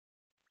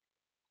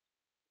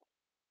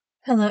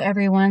Hello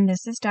everyone,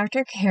 this is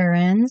Dr.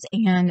 Karen's,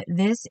 and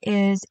this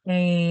is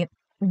a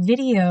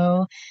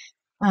video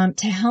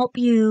to help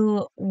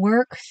you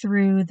work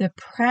through the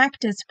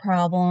practice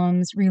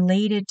problems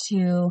related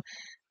to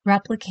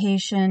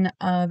replication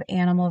of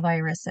animal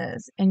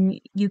viruses. And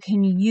you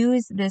can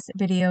use this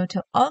video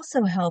to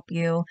also help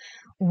you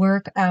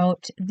work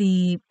out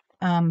the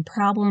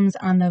problems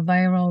on the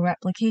viral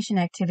replication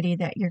activity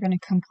that you're going to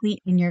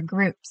complete in your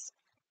groups.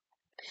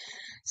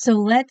 So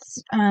let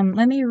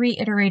me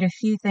reiterate a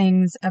few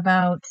things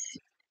about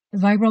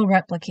viral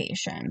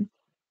replication.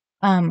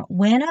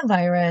 When a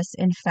virus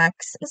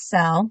infects a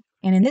cell,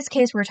 and in this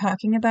case, we're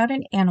talking about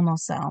an animal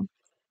cell.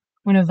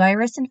 When a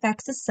virus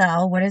infects a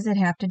cell, what does it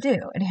have to do?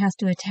 It has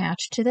to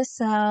attach to the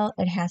cell.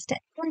 It has to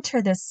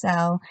enter the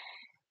cell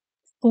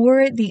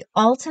for the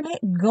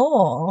ultimate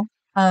goal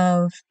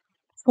of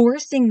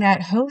forcing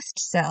that host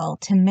cell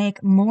to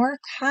make more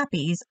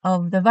copies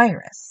of the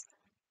virus.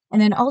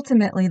 And then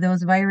ultimately,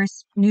 those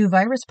new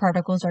virus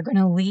particles are going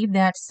to leave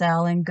that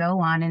cell and go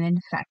on and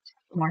infect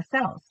more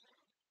cells.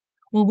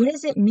 Well, what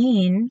does it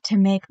mean to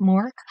make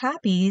more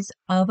copies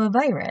of a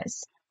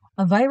virus?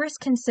 A virus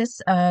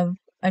consists of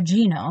a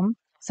genome,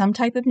 some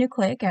type of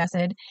nucleic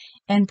acid,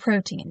 and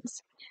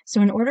proteins.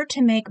 So in order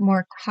to make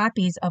more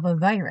copies of a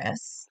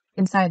virus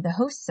inside the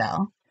host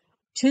cell,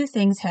 two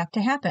things have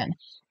to happen.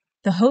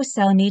 The host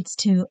cell needs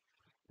to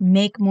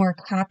make more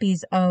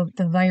copies of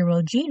the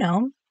viral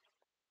genome,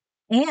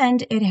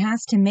 and it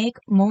has to make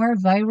more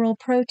viral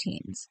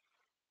proteins.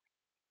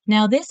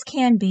 Now, this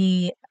can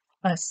be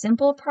a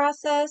simple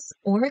process,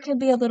 or it could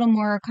be a little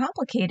more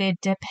complicated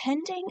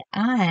depending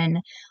on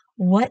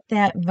what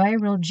that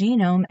viral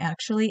genome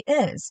actually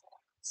is.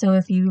 So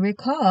if you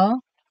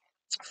recall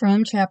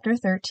from chapter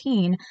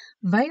 13,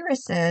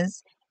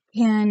 viruses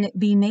can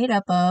be made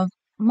up of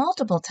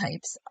multiple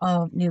types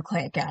of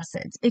nucleic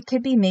acids. It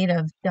could be made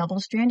of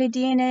double-stranded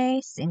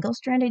DNA,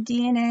 single-stranded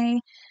DNA,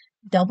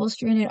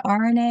 double-stranded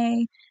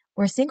RNA,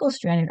 or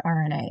single-stranded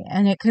RNA,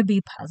 and it could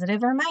be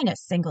positive or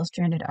minus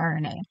single-stranded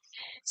RNA.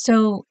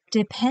 So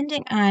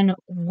depending on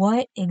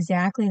what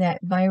exactly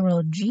that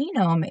viral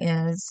genome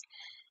is,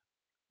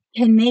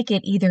 can make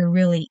it either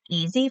really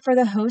easy for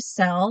the host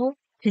cell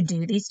to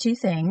do these two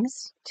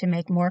things, to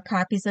make more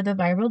copies of the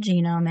viral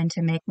genome and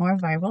to make more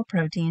viral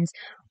proteins,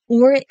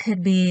 or it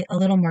could be a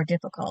little more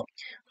difficult.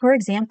 For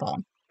example,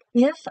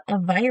 if a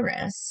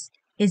virus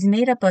is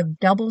made up of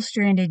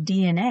double-stranded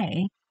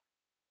DNA,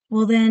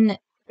 well, then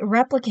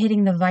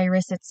replicating the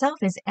virus itself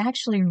is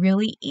actually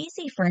really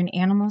easy for an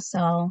animal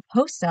cell,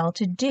 host cell,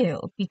 to do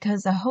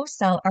because the host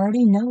cell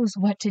already knows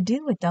what to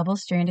do with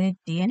double-stranded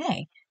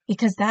DNA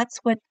because that's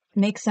what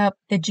makes up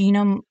the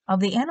genome of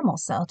the animal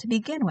cell to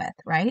begin with,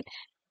 right?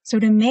 So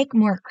to make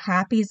more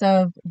copies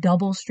of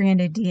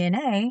double-stranded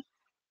DNA,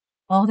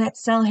 all that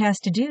cell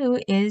has to do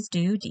is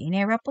do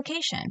DNA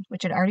replication,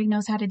 which it already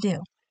knows how to do.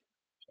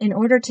 In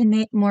order to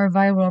make more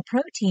viral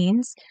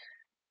proteins,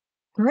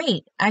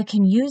 great, I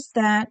can use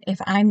that. If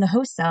I'm the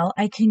host cell,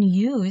 I can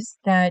use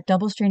that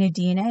double-stranded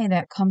DNA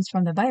that comes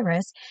from the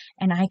virus,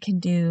 and I can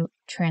do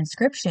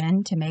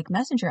transcription to make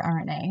messenger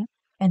RNA,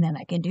 and then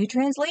I can do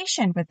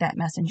translation with that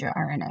messenger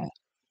RNA.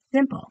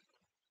 Simple.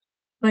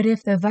 But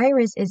if the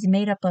virus is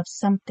made up of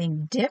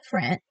something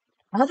different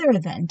other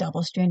than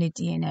double-stranded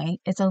DNA,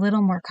 it's a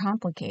little more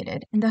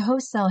complicated, and the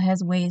host cell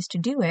has ways to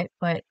do it,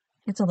 but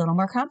it's a little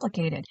more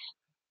complicated.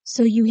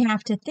 So you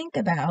have to think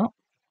about,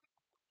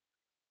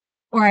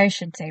 or I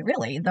should say,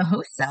 really, the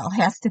host cell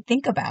has to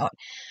think about,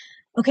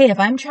 okay, if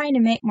I'm trying to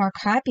make more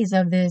copies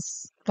of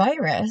this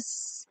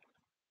virus,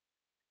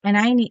 and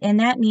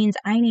that means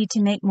I need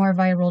to make more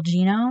viral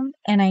genome,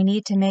 and I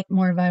need to make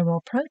more viral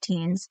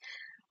proteins.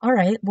 All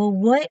right, well,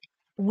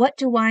 what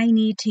do I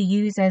need to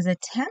use as a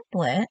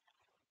template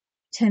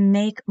to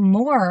make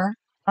more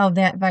of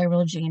that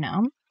viral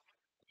genome?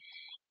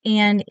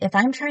 And if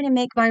I'm trying to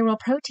make viral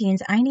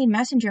proteins, I need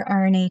messenger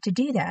RNA to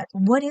do that.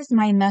 What is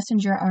my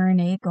messenger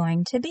RNA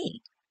going to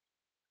be?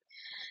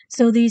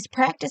 So these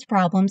practice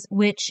problems,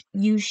 which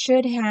you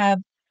should have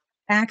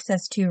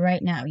access to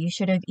right now, you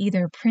should have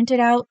either printed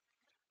out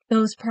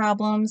those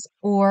problems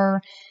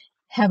or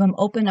have them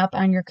open up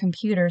on your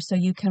computer so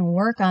you can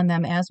work on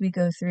them as we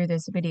go through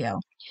this video.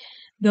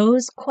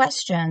 Those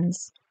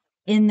questions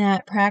in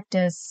that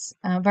practice,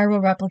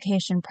 viral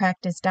replication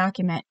practice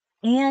document,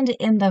 and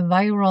in the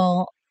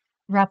viral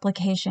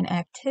replication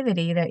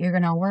activity that you're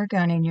going to work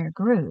on in your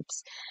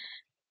groups,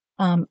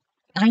 I'm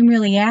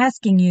really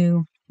asking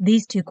you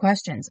these two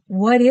questions.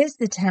 What is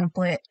the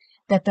template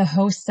that the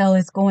host cell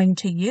is going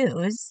to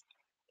use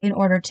in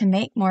order to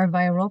make more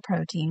viral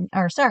protein,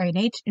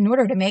 in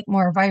order to make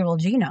more viral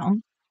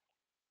genome?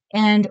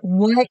 And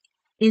what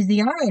is the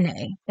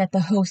RNA that the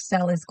host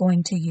cell is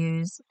going to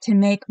use to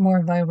make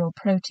more viral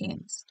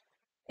proteins?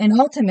 And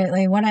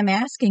ultimately, what I'm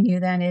asking you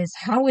then is,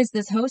 how is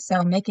this host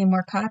cell making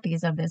more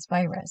copies of this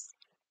virus?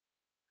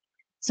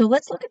 So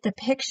let's look at the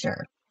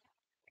picture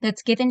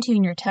that's given to you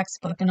in your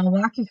textbook, and I'll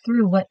walk you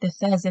through what this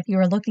says if you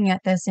were looking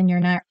at this and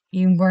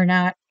you were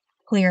not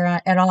clear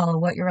at all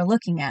what you're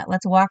looking at.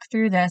 Let's walk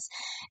through this,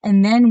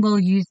 and then we'll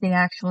use the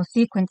actual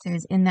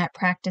sequences in that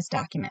practice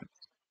document.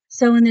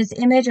 So in this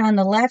image on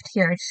the left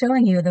here, it's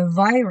showing you the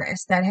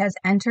virus that has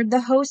entered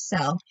the host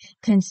cell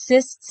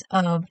consists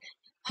of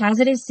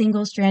positive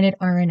single-stranded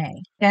RNA.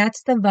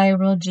 That's the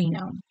viral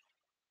genome.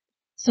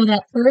 So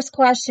that first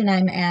question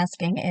I'm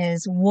asking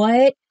is,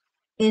 what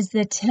is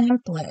the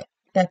template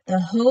that the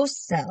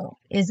host cell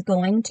is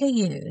going to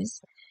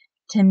use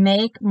to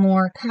make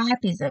more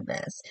copies of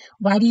this?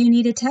 Why do you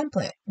need a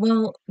template?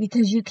 Well,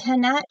 because you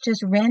cannot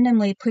just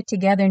randomly put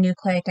together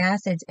nucleic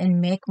acids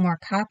and make more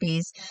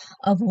copies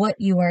of what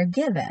you are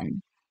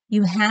given.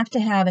 You have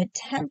to have a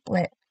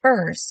template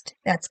first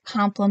that's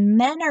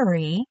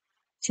complementary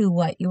to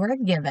what you are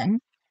given,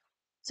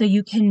 so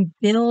you can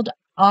build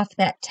off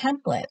that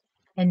template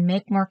and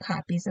make more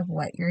copies of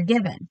what you're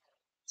given.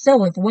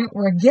 So if what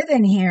we're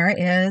given here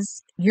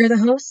is you're the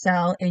host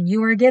cell and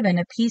you are given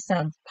a piece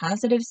of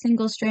positive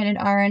single-stranded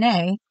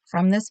RNA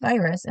from this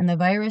virus, and the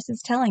virus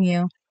is telling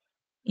you,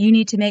 you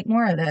need to make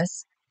more of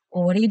this,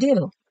 well, what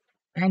do?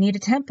 I need a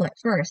template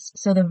first.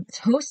 So the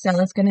host cell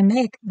is going to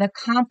make the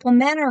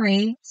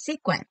complementary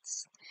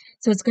sequence.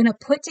 So it's going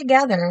to put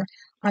together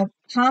a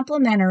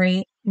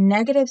complementary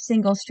negative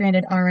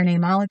single-stranded RNA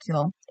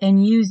molecule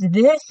and use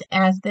this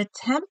as the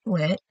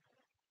template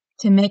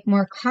to make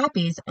more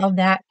copies of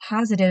that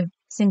positive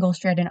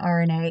single-stranded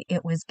RNA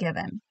it was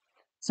given.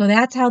 So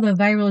that's how the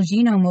viral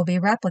genome will be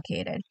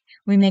replicated.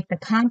 We make the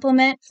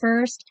complement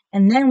first,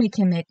 and then we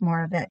can make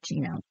more of that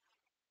genome.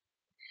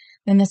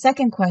 Then the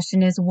second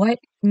question is, what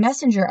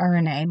messenger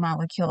RNA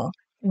molecule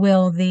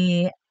will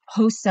the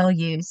host cell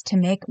use to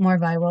make more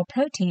viral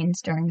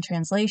proteins during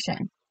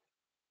translation?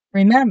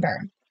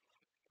 Remember,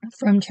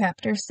 from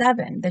chapter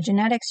 7, the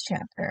genetics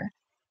chapter,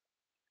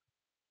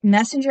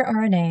 messenger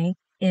RNA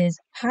is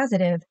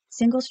positive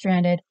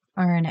single-stranded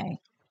RNA.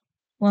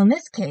 Well, in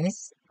this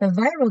case, the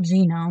viral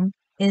genome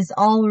is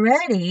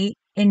already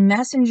in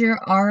messenger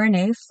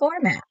RNA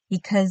format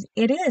because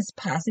it is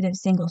positive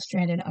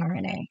single-stranded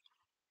RNA.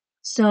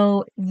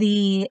 So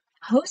the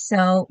host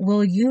cell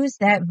will use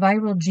that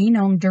viral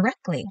genome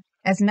directly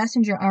as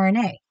messenger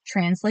RNA,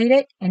 translate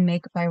it, and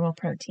make viral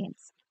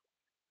proteins.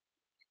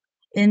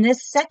 In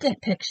this second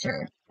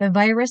picture, the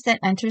virus that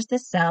enters the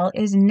cell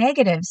is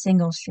negative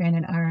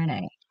single-stranded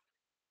RNA.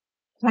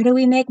 How do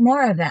we make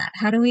more of that?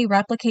 How do we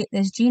replicate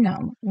this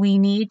genome? We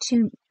need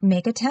to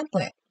make a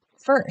template.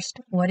 First,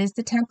 what is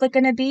the template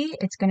going to be?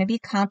 It's going to be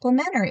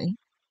complementary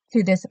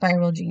to this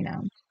viral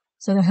genome.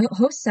 So the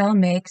host cell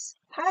makes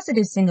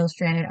positive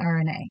single-stranded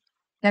RNA.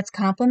 That's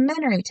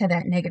complementary to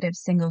that negative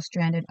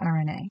single-stranded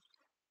RNA.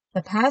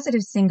 The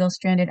positive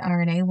single-stranded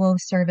RNA will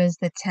serve as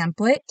the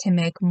template to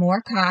make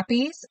more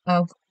copies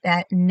of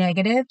that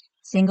negative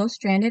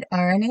single-stranded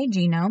RNA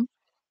genome.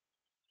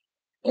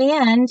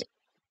 And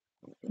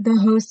the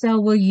host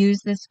cell will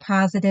use this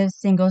positive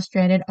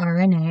single-stranded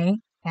RNA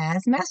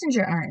as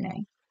messenger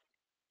RNA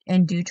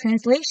and do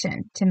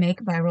translation to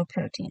make viral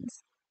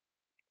proteins.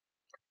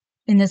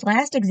 In this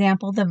last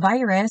example, the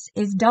virus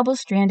is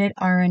double-stranded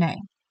RNA.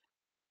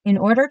 In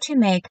order to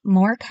make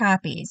more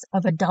copies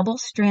of a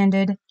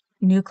double-stranded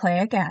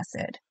nucleic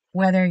acid,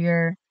 whether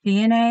you're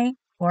DNA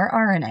or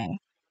RNA,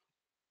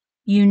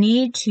 you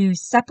need to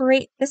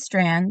separate the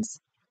strands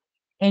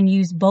and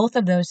use both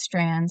of those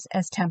strands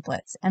as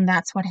templates, and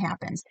that's what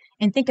happens.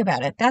 And think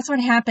about it, that's what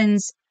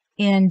happens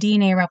in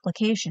DNA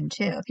replication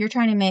too. If you're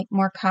trying to make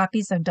more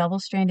copies of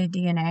double-stranded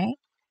DNA,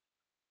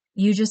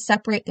 you just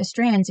separate the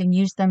strands and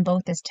use them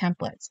both as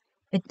templates.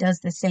 It does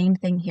the same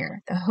thing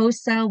here. The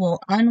host cell will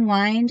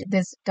unwind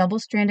this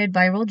double-stranded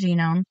viral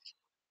genome,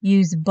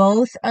 use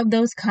both of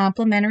those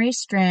complementary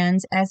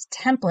strands as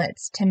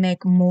templates to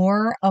make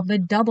more of the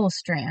double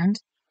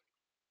strand.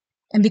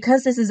 And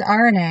because this is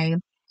RNA,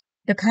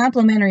 the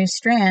complementary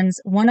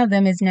strands, one of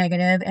them is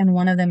negative and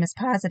one of them is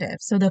positive.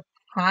 So the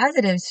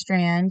positive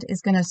strand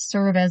is going to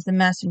serve as the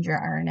messenger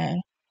RNA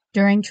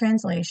during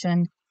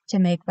translation to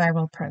make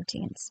viral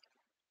proteins.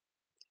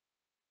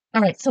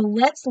 All right, so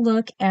let's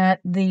look at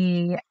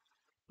the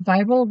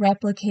Viral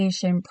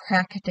Replication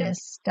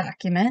Practice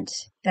document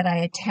that I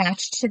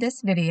attached to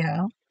this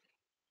video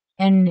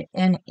and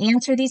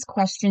answer these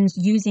questions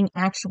using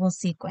actual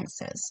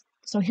sequences.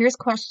 So here's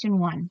question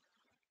 1.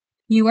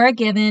 You are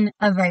given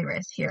a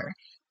virus here.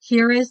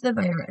 Here is the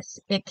virus.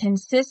 It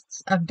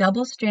consists of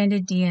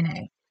double-stranded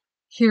DNA.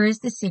 Here is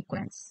the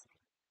sequence.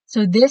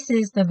 So this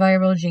is the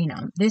viral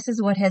genome. This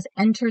is what has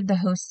entered the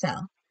host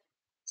cell.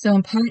 So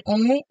in part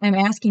A, I'm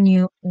asking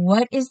you,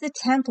 what is the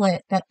template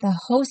that the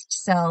host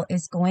cell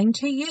is going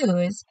to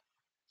use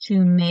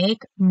to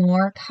make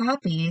more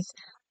copies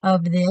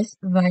of this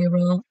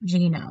viral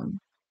genome?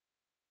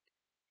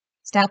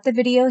 Stop the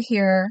video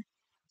here,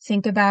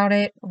 think about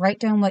it, write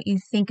down what you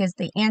think is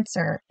the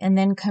answer, and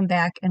then come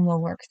back and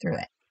we'll work through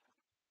it.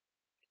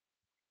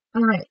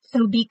 All right,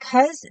 so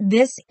because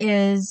this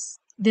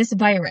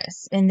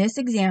virus in this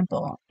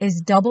example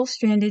is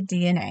double-stranded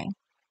DNA,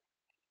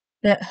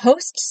 the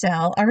host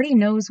cell already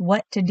knows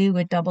what to do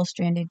with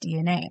double-stranded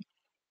DNA.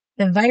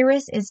 The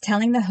virus is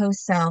telling the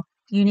host cell,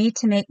 you need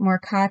to make more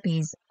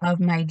copies of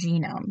my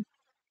genome.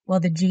 Well,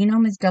 the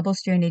genome is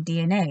double-stranded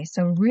DNA,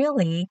 so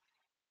really,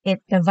 the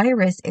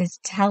virus is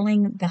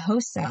telling the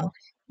host cell,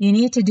 you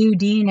need to do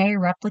DNA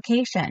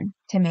replication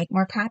to make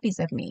more copies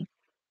of me.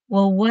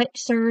 Well, what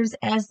serves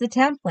as the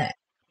template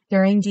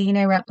during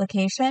DNA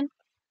replication?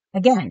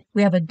 Again,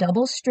 we have a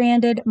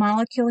double-stranded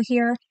molecule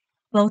here.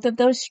 Both of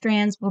those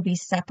strands will be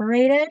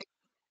separated,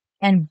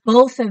 and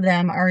both of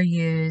them are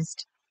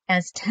used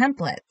as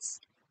templates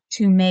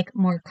to make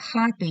more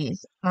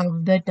copies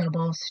of the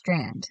double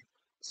strand.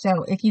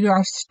 So if you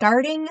are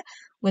starting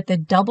with a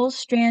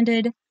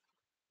double-stranded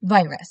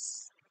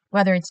virus,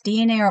 whether it's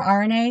DNA or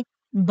RNA,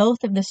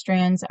 both of the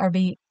strands are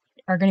going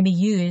to be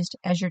used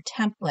as your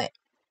template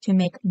to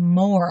make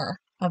more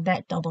of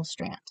that double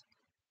strand.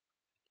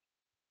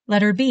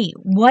 Letter B,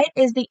 what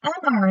is the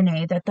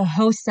mRNA that the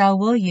host cell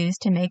will use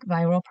to make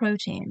viral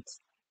proteins?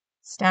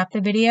 Stop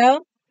the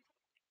video,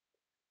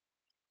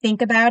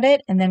 think about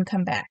it, and then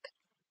come back.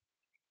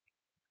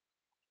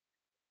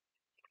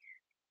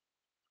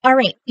 All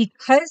right,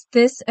 because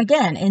this,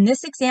 again, in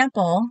this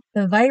example,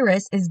 the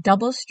virus is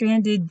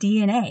double-stranded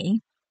DNA,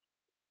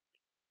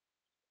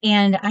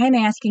 and I'm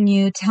asking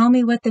you, tell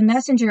me what the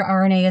messenger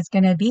RNA is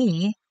going to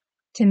be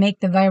to make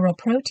the viral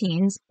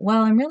proteins.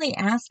 Well, I'm really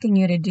asking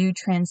you to do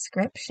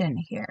transcription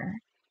here.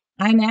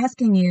 I'm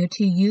asking you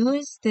to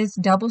use this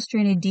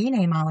double-stranded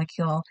DNA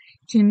molecule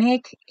to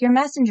make your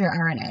messenger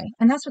RNA,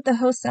 and that's what the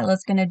host cell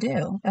is going to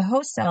do. The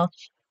host cell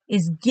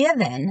is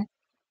given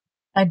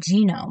a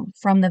genome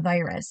from the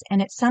virus,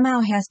 and it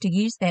somehow has to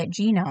use that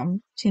genome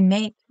to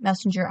make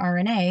messenger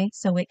RNA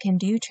so it can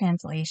do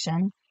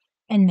translation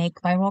and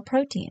make viral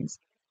proteins.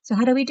 So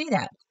how do we do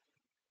that?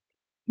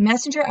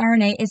 Messenger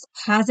RNA is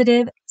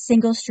positive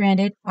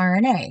single-stranded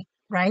RNA,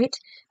 right?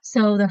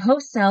 So the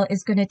host cell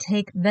is going to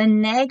take the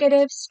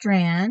negative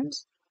strand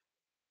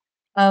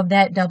of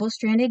that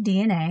double-stranded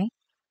DNA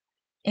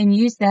and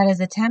use that as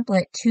a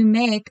template to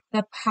make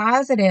the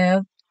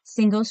positive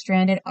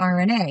single-stranded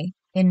RNA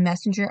in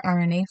messenger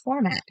RNA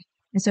format.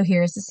 And so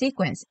here's the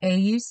sequence,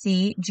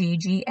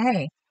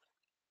 AUCGGA.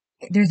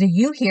 There's a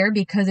U here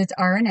because it's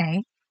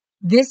RNA.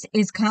 This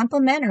is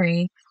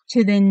complementary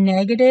to the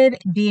negative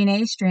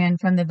DNA strand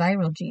from the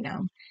viral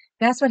genome.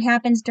 That's what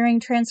happens during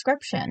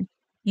transcription.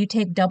 You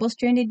take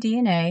double-stranded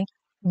DNA,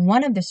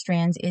 one of the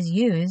strands is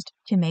used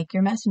to make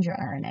your messenger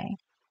RNA.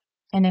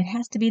 And it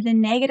has to be the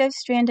negative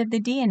strand of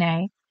the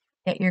DNA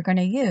that you're going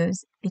to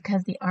use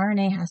because the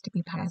RNA has to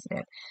be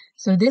positive.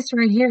 So this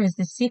right here is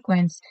the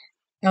sequence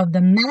of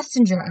the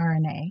messenger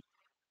RNA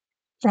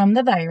from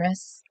the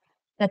virus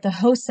that the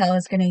host cell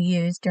is going to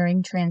use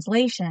during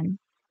translation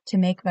to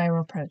make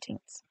viral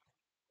proteins.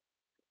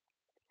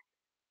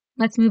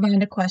 Let's move on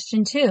to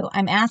question 2.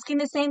 I'm asking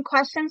the same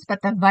questions,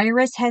 but the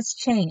virus has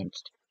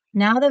changed.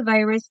 Now the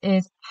virus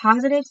is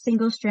positive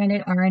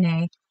single-stranded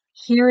RNA.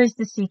 Here is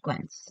the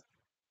sequence.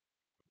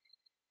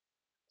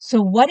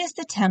 So what is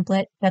the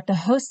template that the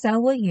host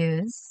cell will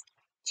use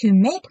to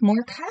make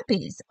more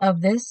copies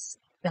of this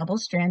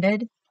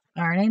double-stranded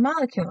RNA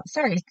molecule?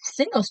 Sorry,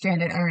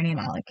 single-stranded RNA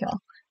molecule.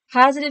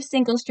 Positive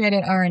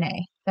single-stranded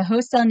RNA. The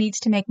host cell needs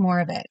to make more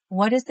of it.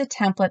 What is the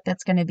template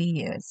that's going to be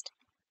used?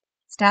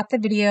 Stop the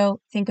video,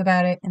 think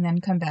about it, and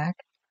then come back.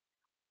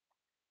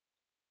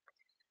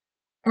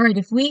 All right,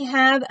 if we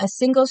have a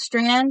single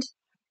strand,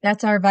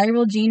 that's our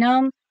viral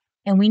genome,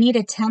 and we need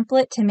a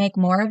template to make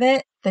more of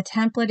it, the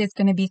template is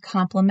going to be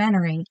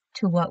complementary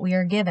to what we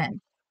are given.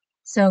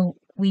 So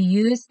we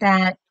use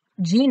that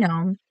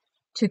genome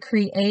to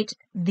create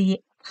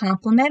the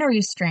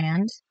complementary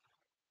strand,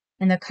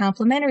 and the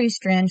complementary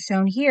strand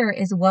shown here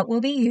is what will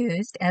be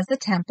used as the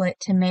template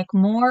to make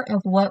more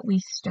of what we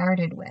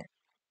started with.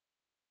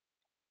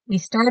 We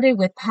started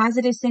with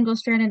positive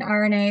single-stranded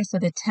RNA, so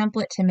the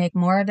template to make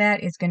more of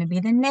that is going to be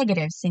the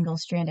negative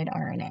single-stranded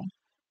RNA.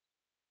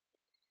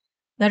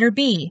 Letter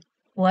B,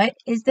 what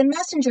is the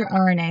messenger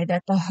RNA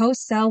that the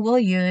host cell will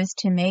use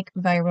to make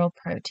viral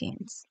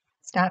proteins?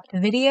 Stop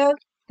the video,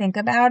 think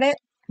about it,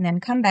 and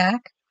then come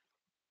back.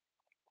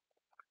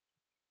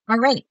 All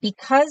right,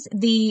 because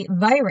the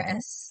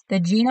virus, the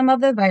genome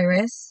of the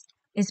virus,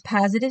 is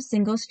positive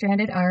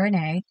single-stranded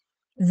RNA,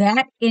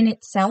 that in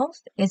itself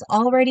is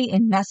already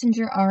in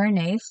messenger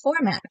RNA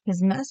format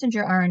because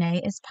messenger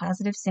RNA is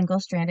positive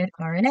single-stranded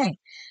RNA.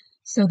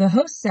 So the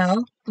host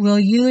cell will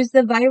use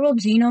the viral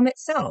genome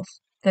itself,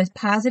 the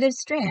positive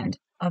strand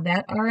of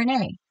that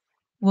RNA.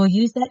 We'll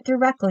use that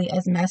directly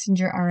as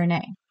messenger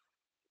RNA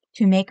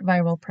to make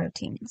viral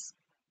proteins.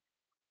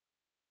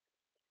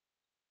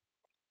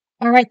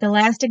 All right, the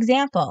last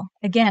example.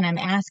 Again, I'm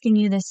asking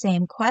you the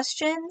same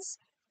questions,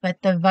 but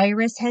the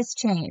virus has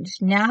changed.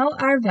 Now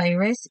our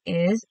virus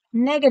is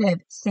negative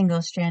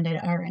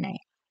single-stranded RNA.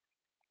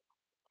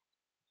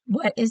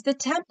 What is the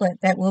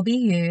template that will be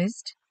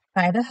used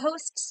by the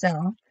host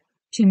cell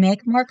to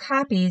make more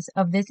copies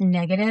of this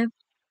negative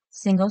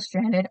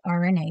single-stranded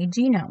RNA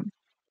genome?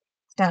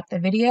 Stop the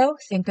video,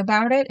 think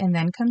about it, and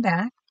then come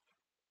back.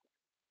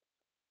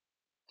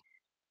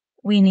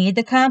 We need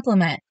the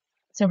complement.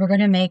 So we're going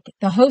to make,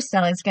 the host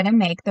cell is going to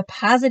make the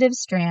positive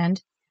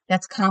strand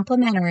that's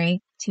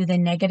complementary to the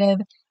negative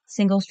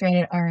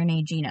single-stranded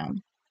RNA genome.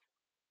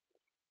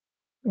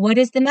 What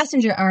is the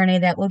messenger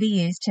RNA that will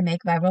be used to make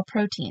viral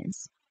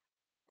proteins?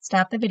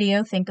 Stop the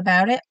video, think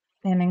about it,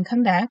 and then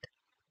come back.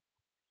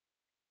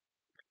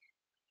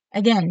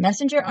 Again,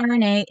 messenger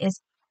RNA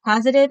is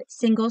positive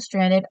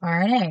single-stranded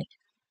RNA.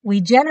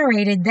 We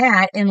generated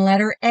that in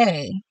letter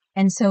A,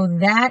 and so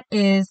that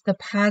is the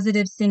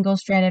positive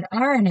single-stranded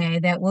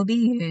RNA that will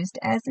be used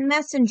as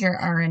messenger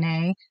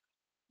RNA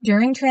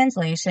during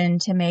translation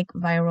to make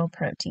viral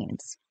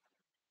proteins.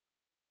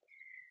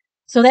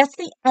 So that's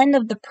the end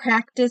of the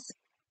practice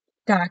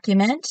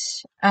document.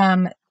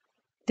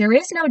 There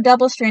is no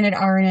double-stranded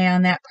RNA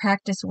on that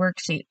practice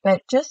worksheet,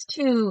 but just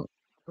to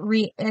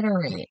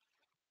reiterate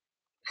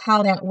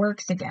how that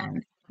works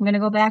again, I'm going to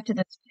go back to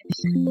this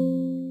picture.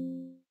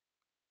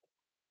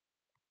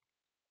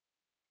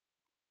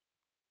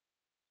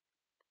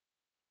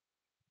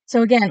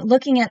 So again,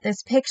 looking at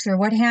this picture,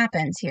 what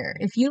happens here?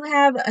 If you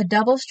have a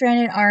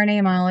double-stranded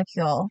RNA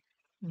molecule,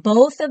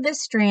 both of the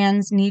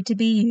strands need to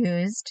be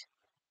used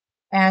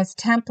as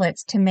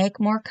templates to make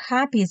more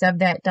copies of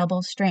that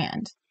double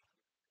strand.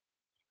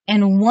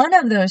 And one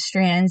of those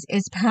strands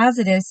is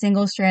positive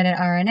single-stranded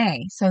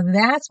RNA. So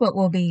that's what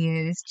will be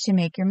used to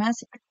make your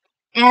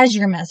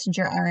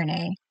messenger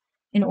RNA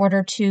in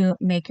order to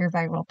make your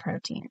viral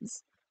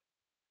proteins.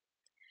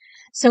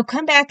 So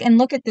come back and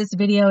look at this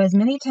video as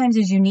many times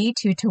as you need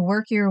to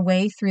work your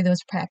way through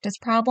those practice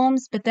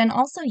problems, but then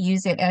also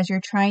use it as you're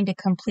trying to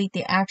complete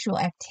the actual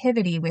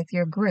activity with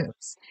your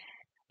groups.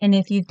 And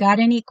if you've got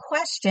any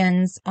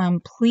questions,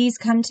 please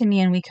come to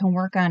me and we can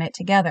work on it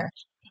together.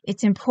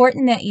 It's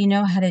important that you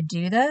know how to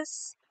do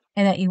this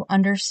and that you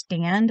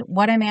understand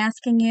what I'm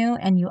asking you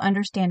and you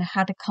understand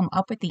how to come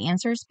up with the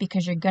answers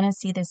because you're going to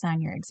see this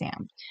on your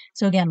exam.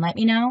 So again, let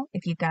me know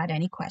if you've got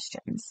any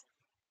questions.